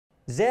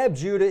Zab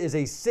Judah is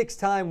a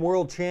 6-time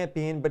world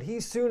champion, but he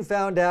soon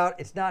found out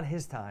it's not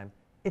his time,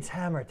 it's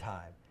hammer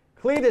time.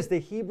 Cletus, the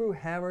Hebrew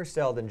hammer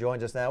Seldin,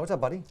 joins us now. What's up,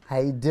 buddy?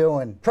 How you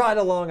doing? Pride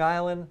of Long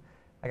Island.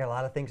 I got a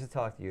lot of things to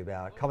talk to you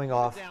about, coming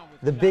off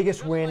the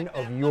biggest win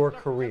of your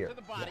career.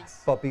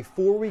 Yes. But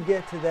before we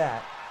get to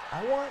that,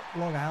 I want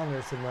Long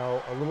Islanders to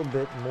know a little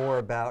bit more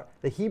about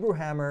the Hebrew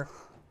hammer,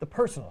 the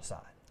personal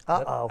side.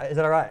 Uh-oh. Is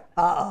that all right?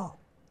 Uh-oh.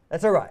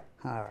 That's all right.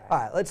 All right. All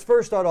right, let's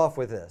first start off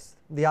with this,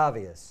 the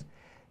obvious.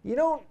 You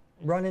don't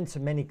run into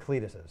many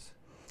Cletuses,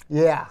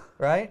 Yeah.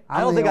 right? I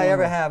I'm don't the think I only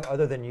ever one. have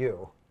other than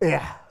you.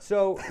 Yeah.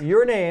 So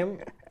your name,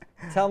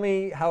 tell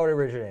me how it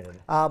originated.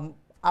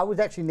 I was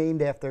actually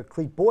named after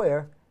Clete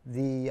Boyer,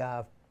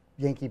 the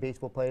Yankee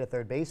baseball player, the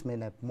third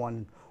baseman that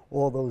won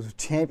all those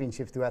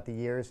championships throughout the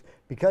years,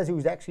 because he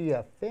was actually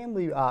a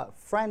family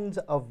friend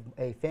of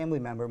a family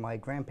member, my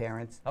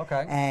grandparents.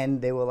 Okay.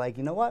 And they were like,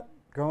 you know what?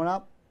 Growing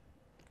up,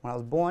 when I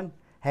was born,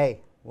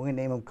 hey, we're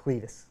gonna name him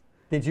Cletus.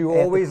 Did you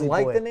After always Clete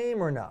like Boyer. the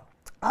name or no?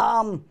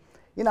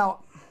 You know,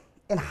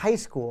 in high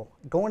school,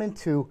 going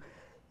into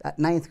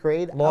ninth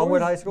grade.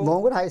 Longwood High School?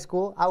 Longwood High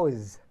School. I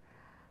was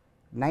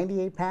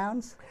 98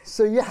 pounds.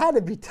 So you had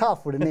to be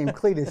tough with the name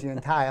Cletus your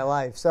entire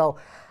life. So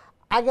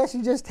I guess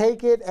you just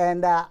take it,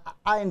 and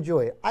I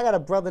enjoy it. I got a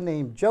brother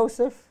named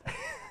Joseph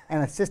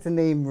and a sister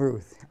named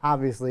Ruth.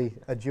 Obviously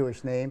a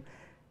Jewish name.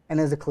 And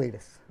there's a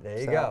Cletus.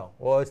 There you go.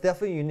 Well, it's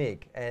definitely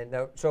unique. And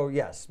so,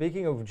 yes,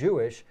 speaking of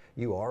Jewish,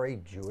 you are a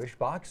Jewish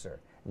boxer.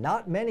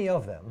 Not many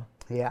of them.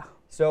 Yeah.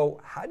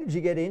 So how did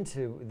you get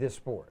into this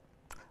sport?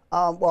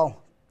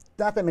 Well,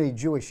 not that many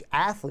Jewish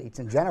athletes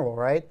in general,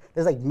 right?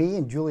 There's like me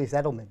and Julius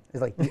Edelman.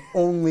 Is like the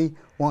only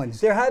ones.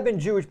 There have been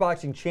Jewish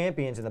boxing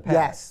champions in the past.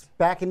 Yes,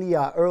 back in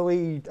the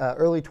early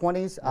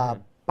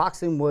 20s,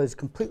 boxing was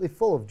completely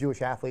full of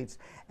Jewish athletes,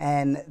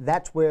 and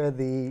that's where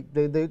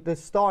the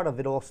start of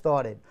it all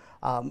started.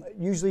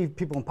 Usually,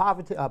 people in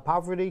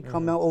poverty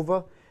come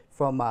over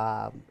from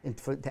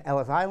to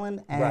Ellis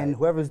Island, and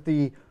whoever's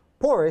the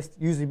poorest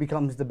usually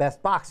becomes the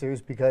best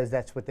boxers because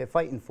that's what they're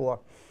fighting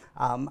for.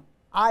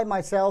 I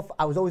myself,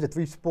 I was always a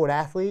three-sport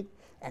athlete,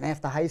 and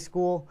after high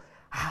school,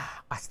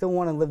 I still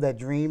want to live that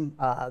dream,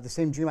 the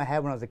same dream I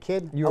had when I was a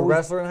kid. You were a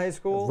wrestler in high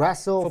school?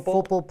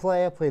 Football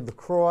player, played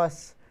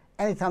lacrosse.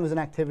 Anytime there's an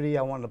activity,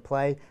 I wanted to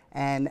play.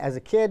 And as a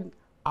kid,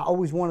 I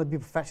always wanted to be a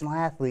professional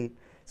athlete.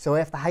 So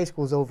after high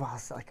school was over, I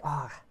was like,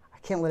 oh, I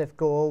can't let it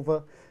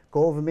go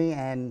over me.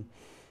 And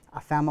I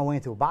found my way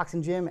into a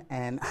boxing gym,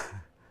 and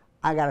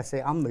I gotta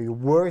say, I'm the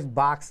worst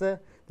boxer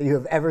that you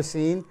have ever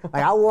seen.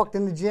 Like, I walked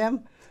in the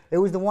gym. It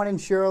was the one in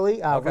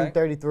Shirley, room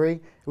 33.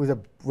 It was a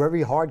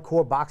very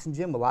hardcore boxing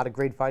gym. A lot of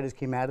great fighters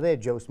came out of there.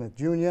 Joe Smith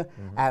Jr.,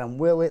 Adam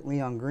Willett,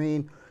 Leon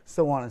Green,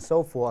 so on and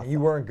so forth.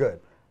 You weren't good.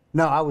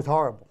 No, I was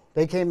horrible.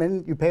 They came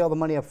in, you pay all the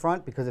money up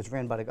front because it's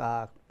ran by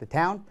the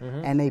town,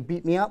 and they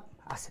beat me up.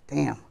 I said,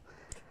 damn,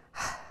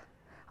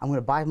 I'm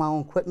gonna buy my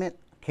own equipment.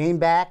 Came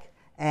back,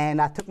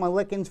 and I took my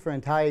lickings for an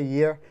entire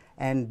year,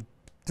 and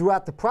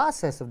throughout the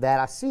process of that,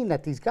 I seen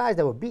that these guys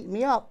that were beating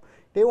me up,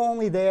 they were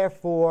only there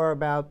for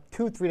about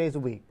 2-3 days a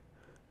week.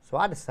 So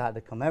I decided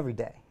to come every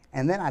day.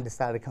 And then I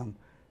decided to come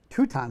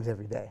 2 times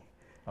every day.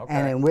 Okay.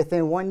 And then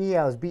within 1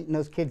 year, I was beating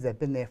those kids that had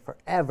been there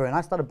forever. And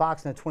I started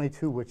boxing at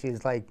 22, which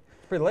is like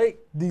pretty late.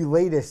 The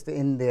latest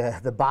in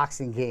the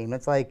boxing game.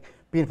 It's like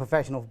being a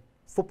professional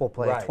football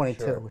player at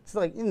 22. Sure. It's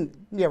like,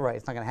 yeah, right,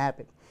 it's not going to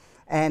happen.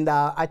 And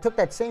I took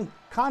that same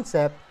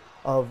concept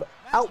of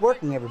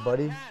outworking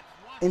everybody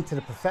into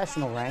the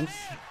professional ranks.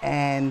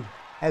 And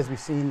as we've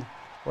seen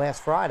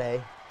last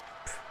Friday,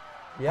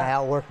 I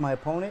outworked my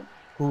opponent,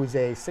 who was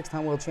a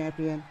 6-time world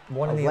champion.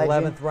 Won in the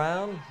 11th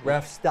round.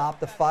 Ref stopped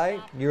the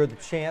fight. You're the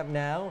champ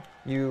now.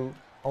 You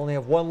only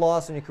have 1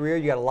 loss in your career.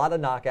 You got a lot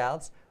of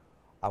knockouts.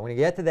 I'm going to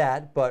get to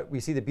that, but we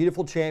see the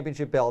beautiful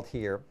championship belt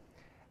here.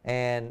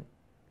 And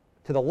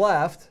to the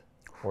left,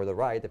 or the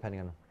right,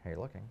 depending on how you're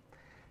looking,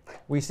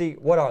 we see,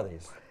 what are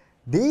these?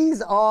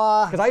 These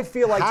are... Because I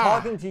feel like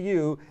talking to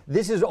you,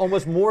 this is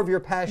almost more of your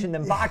passion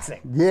than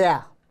boxing.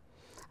 Yeah.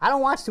 I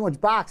don't watch too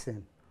much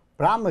boxing,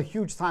 but I'm a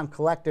huge-time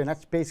collector, and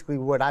that's basically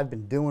what I've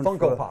been doing.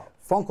 Funko Pop.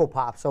 Funko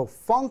Pop. So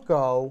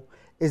Funko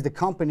is the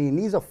company, and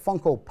these are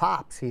Funko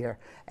Pops here.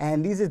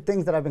 And these are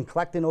things that I've been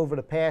collecting over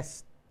the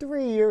past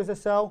 3 years or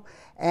so.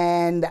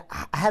 And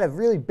I had a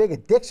really big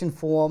addiction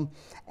for them.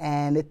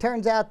 And it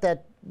turns out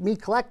that me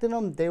collecting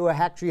them, they will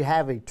actually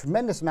have a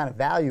tremendous amount of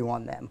value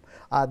on them.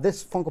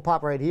 This Funko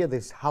Pop right here,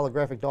 this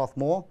holographic Darth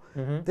Maul,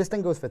 this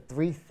thing goes for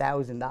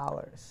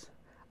 $3,000.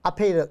 I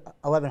paid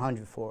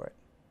 $1,100 for it.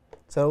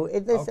 So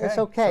it's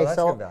okay.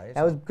 So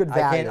that was good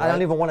value. I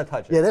don't even want to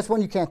touch it. Yeah, this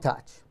one you can't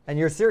touch. And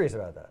you're serious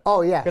about that?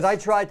 Oh, yeah. Because I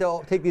tried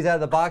to take these out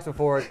of the box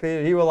before.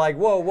 You were like,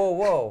 whoa, whoa,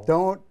 whoa.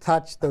 Don't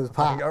touch those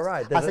pops. All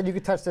right. I said you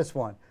could touch this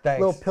one. Thanks.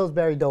 Little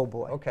Pillsbury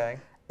Doughboy. Okay.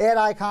 Ad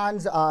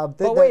icons.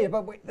 But wait,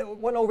 the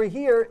one over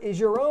here is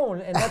your own,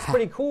 and that's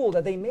pretty cool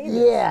that they made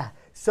it. Yeah.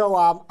 So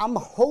I'm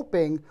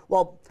hoping,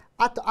 well,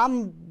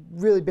 I'm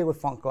really big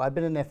with Funko. I've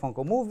been in their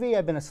Funko movie.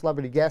 I've been a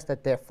celebrity guest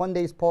at their Fun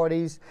Days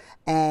parties.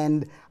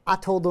 And I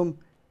told them,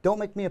 don't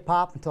make me a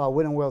pop until I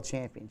win a world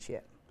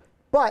championship.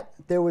 But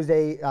there was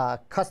a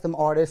custom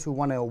artist who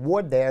won an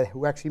award there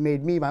who actually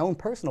made me my own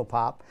personal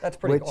pop. That's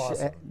pretty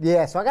awesome.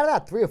 Yeah, so I got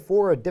about 3 or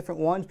 4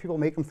 different ones. People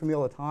make them for me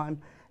all the time.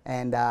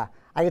 And I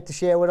get to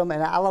share with them,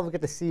 and I love to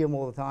get to see them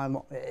all the time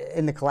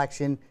in the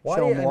collection. Why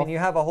show do you, them I off. mean, you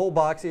have a whole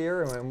box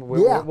here, and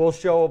Yeah. we'll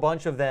show a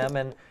bunch of them.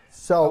 And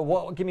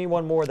So give me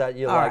one more that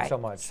you all like right. so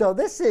much. So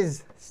this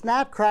is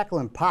Snap, Crackle,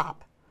 and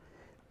Pop.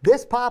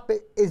 This pop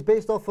is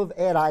based off of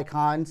ad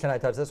icons. Can I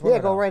touch this one? Yeah,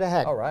 or go no? right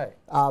ahead. All right.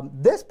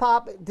 This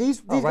pop,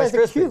 these Rice guys are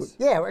Krispies. cute.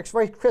 Yeah, Rice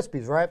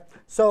Krispies, right?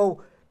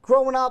 So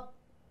growing up,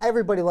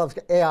 everybody loves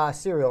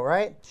cereal,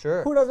 right?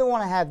 Sure. Who doesn't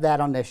want to have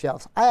that on their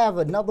shelves? I have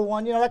another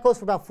one. You know, that goes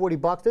for about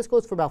 $40. This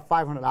goes for about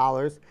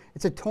 $500.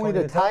 It's a Tony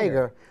the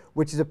Tiger,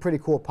 which is a pretty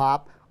cool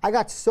pop. I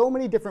got so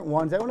many different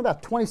ones. I own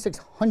about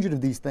 2,600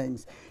 of these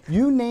things.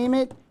 You name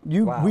it,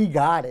 we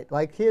got it.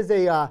 Like here's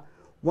a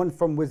one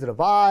from Wizard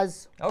of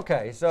Oz.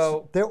 Okay,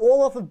 so They're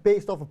all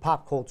based off of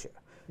pop culture.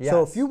 So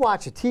Yes. if you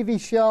watch a TV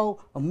show,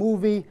 a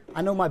movie,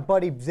 I know my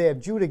buddy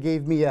Zeb Judah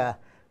gave me a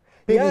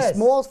Biggie Yes.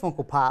 Smalls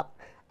Funko Pop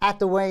at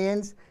the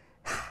weigh-ins.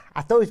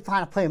 I thought he was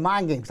trying to play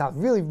mind games. I was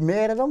really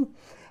mad at him,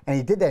 and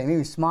he did that. He made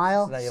me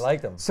smile. now you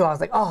liked them. So I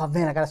was like, oh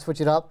man, I gotta switch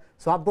it up.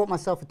 So I brought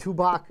myself a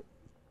Tupac,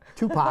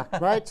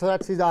 right? So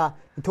that's his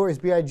Notorious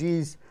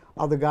B.I.G.'s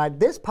other guy.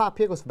 This pop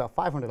here goes for about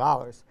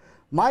 $500.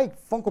 My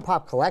Funko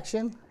Pop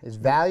collection is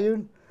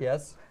valued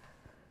Yes.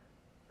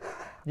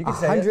 You can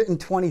say it.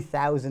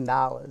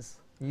 $120,000.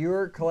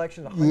 Your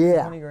collection,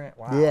 120 Yeah. grand.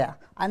 Wow. Yeah.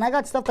 And I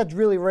got stuff that's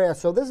really rare.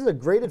 So this is a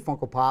graded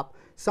Funko Pop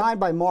signed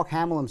by Mark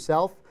Hamill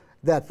himself,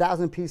 the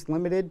 1,000-piece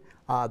limited.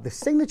 The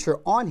signature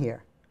on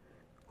here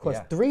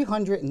cost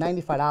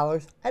 $395. I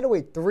had to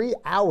wait 3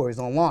 hours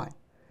online.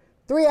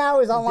 3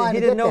 hours online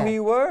He to didn't get know that. who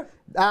you were?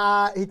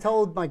 He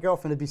told my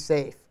girlfriend to be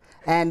safe.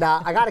 And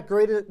I got it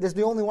graded. This is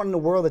the only one in the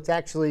world that's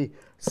actually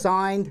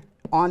signed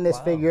on this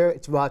figure.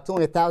 It's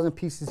only 1,000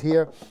 pieces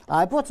here.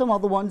 I brought some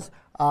other ones.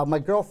 My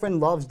girlfriend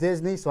loves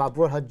Disney, so I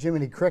brought her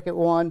Jiminy Cricket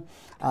one.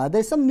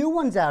 There's some new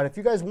ones out. If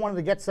you guys wanted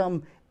to get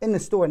some in the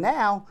store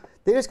now,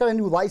 they just got a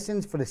new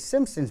license for the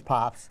Simpsons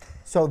Pops.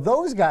 So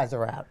those guys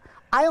are out.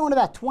 I own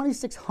about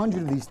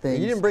 2,600 of these things.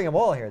 You didn't bring them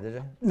all here, did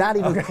you? Not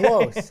even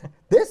close.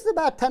 This is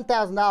about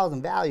 $10,000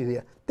 in value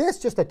here. This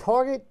just a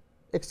Target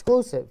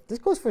exclusive. This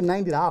goes for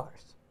 $90.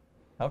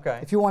 Okay.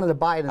 If you wanted to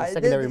buy it in the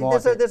secondary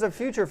market. There's a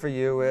future for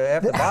you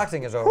after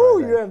boxing is over. Whew,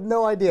 I you think. have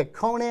no idea.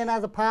 Conan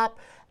has a pop.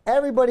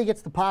 Everybody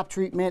gets the pop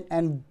treatment.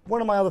 And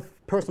one of my other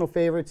personal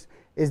favorites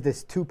is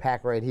this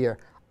 2-pack right here.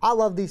 I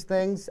love these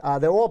things.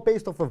 They're all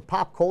based off of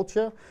pop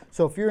culture.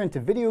 So if you're into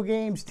video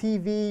games,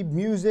 TV,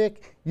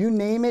 music, you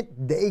name it,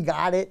 they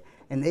got it.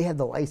 And they have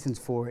the license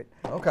for it.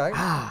 Okay.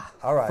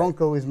 All right.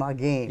 Funko is my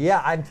game.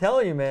 Yeah, I'm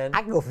telling you, man.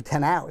 I can go for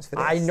 10 hours for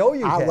this. I know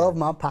you I can. love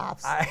my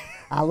pops.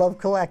 I love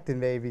collecting,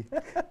 baby.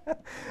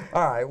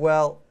 All right.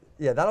 Well,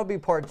 yeah, that'll be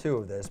part 2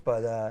 of this.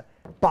 But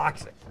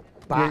boxing.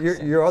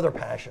 Boxing. Your other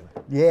passion.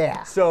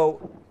 Yeah.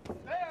 So,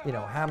 you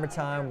know, Hammer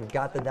Time, we've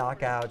got the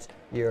knockouts.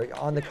 You're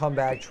on the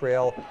comeback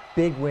trail.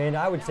 Big win.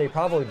 I would say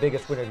probably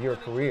biggest win of your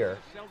career.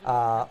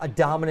 A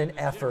dominant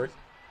effort.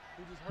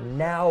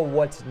 Now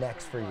what's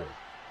next for you?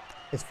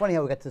 It's funny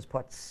how we got to this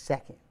part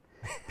second.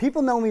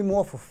 People know me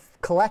more for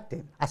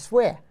collecting, I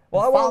swear.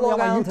 Well, I Follow want me Long on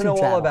my Island to YouTube know all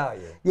channel. about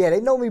you. Yeah, they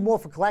know me more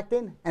for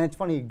collecting, and it's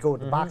funny you go with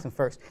the boxing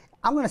first.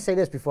 I'm going to say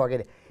this before I get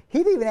it. He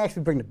didn't even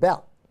actually bring the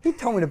belt. He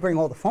told me to bring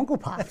all the Funko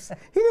Pops.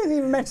 He didn't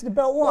even mention the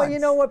belt once. Well, you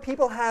know what?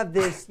 People have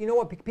this. You know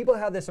what? People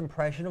have this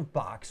impression of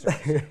boxers,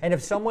 and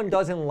if someone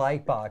doesn't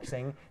like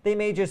boxing, they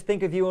may just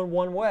think of you in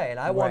one way.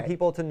 And I want Right.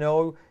 people to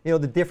know, you know,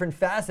 the different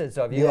facets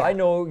of you. Yeah. I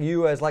know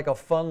you as like a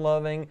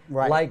fun-loving,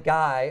 Right. light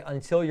guy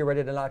until you're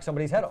ready to knock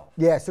somebody's head off.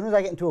 Yeah, as soon as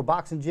I get into a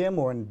boxing gym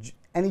or in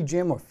any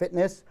gym or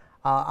fitness,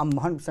 I'm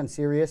 100%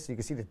 serious. You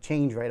can see the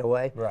change right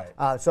away.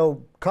 Right.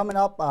 So coming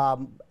up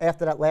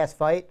after that last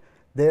fight,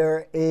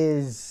 there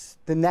is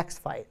the next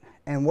fight.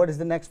 And what is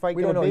the next fight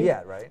We going don't to know be?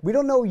 yet, right? We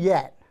don't know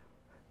yet.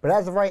 But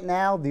as of right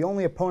now, the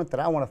only opponent that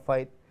I want to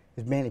fight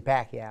is Manny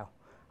Pacquiao.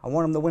 I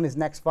want him to win his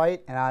next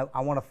fight, and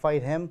I want to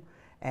fight him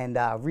and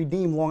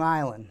redeem Long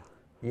Island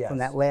from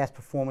that last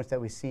performance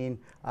that we seen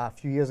a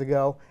few years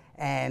ago,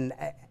 and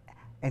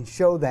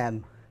show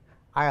them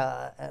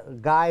a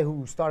guy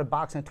who started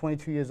boxing at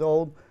 22 years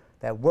old,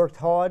 that worked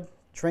hard,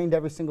 trained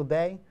every single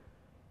day,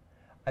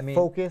 I mean,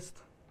 focused.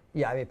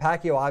 Yeah, I mean,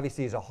 Pacquiao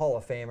obviously is a Hall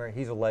of Famer.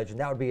 He's a legend.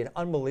 That would be an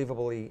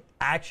unbelievably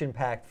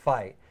action-packed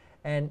fight.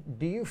 And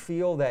do you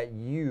feel that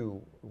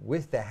you,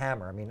 with the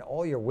hammer, I mean,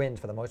 all your wins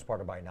for the most part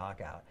are by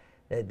knockout,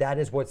 that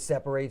is what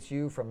separates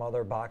you from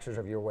other boxers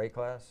of your weight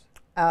class?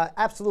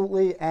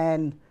 Absolutely,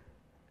 and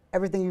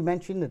everything you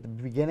mentioned at the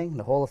beginning,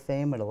 the Hall of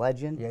Fame and the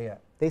legend, Yeah.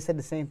 they said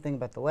the same thing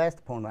about the last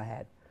opponent I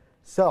had.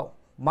 So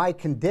my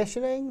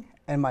conditioning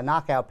and my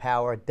knockout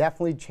power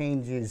definitely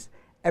changes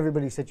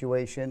everybody's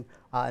situation.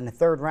 In the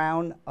 3rd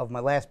round of my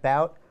last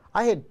bout,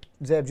 I hit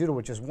Zeb Judah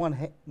with just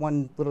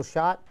one little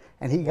shot,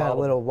 and he got a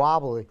little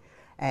wobbly.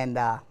 And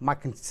my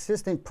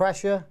consistent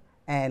pressure,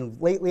 and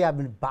lately I've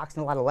been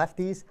boxing a lot of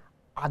lefties,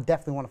 I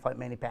definitely want to fight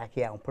Manny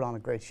Pacquiao and put on a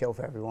great show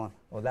for everyone.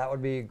 Well, that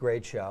would be a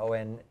great show,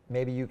 and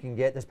maybe you can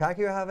get. Does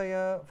Pacquiao have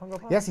a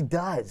Funko Pop? Yes, he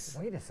does.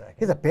 Wait a second.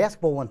 He has a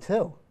basketball one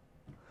too.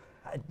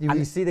 Do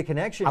you see the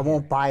connection? I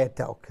won't buy it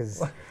though,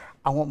 because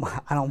I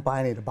don't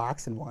buy any of the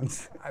boxing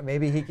ones.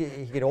 Maybe he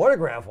could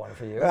autograph one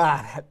for you.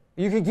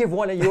 You could give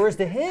one of yours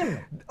to him.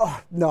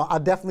 Oh, no, I'll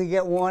definitely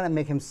get one and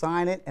make him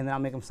sign it, and then I'll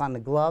make him sign the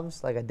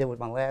gloves, like I did with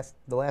the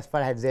last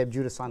fight. I had Zab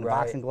Judah sign the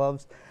boxing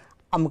gloves.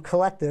 I'm a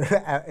collector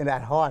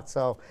at heart,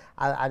 so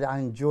I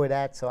enjoy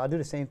that. So I'll do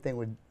the same thing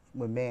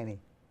with Manny.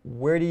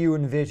 Where do you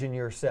envision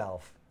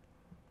yourself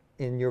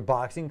in your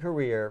boxing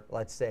career,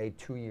 let's say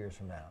 2 years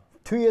from now?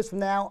 2 years from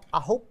now, I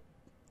hope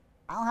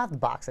I don't have to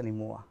box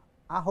anymore.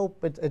 I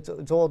hope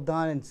it's all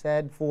done and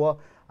said for.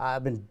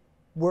 I've been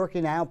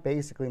working out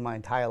basically my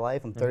entire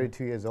life. I'm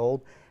 32 years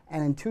old.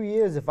 And in 2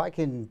 years, if I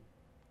can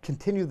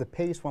continue the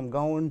pace where I'm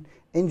going,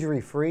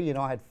 injury-free, you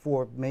know, I had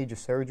 4 major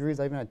surgeries.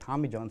 I even had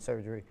Tommy John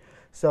surgery.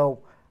 So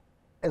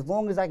as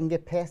long as I can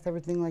get past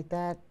everything like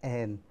that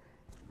and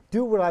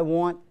do what I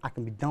want, I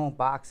can be done with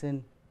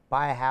boxing,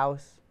 buy a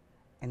house,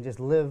 and just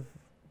live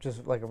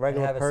just like a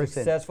regular person. Have a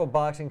successful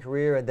boxing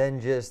career and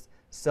then just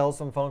sell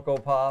some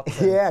Funko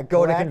Pops. Yeah,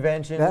 go to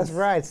conventions. That's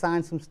right.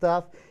 Sign some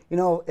stuff. You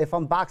know, if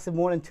I'm boxing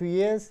more than 2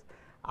 years,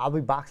 I'll be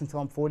boxing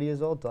until I'm 40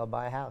 years old, till I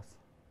buy a house.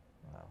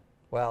 Wow.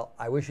 Well,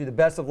 I wish you the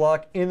best of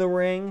luck in the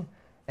ring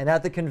and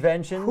at the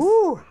conventions.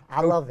 Woo,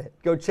 I love it.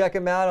 Go check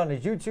him out on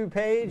his YouTube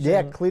page.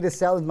 Yeah, Cletus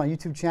Seldin, my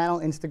YouTube channel,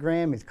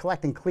 Instagram is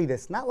Collecting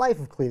Cletus, not Life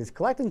of Cletus.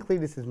 Collecting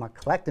Cletus is my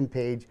collecting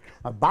page.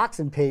 My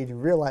boxing page in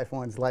real life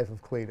one's Life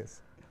of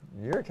Cletus.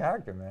 You're a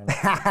character, man.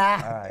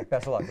 All right,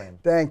 best of luck, man.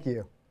 Thank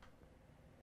you.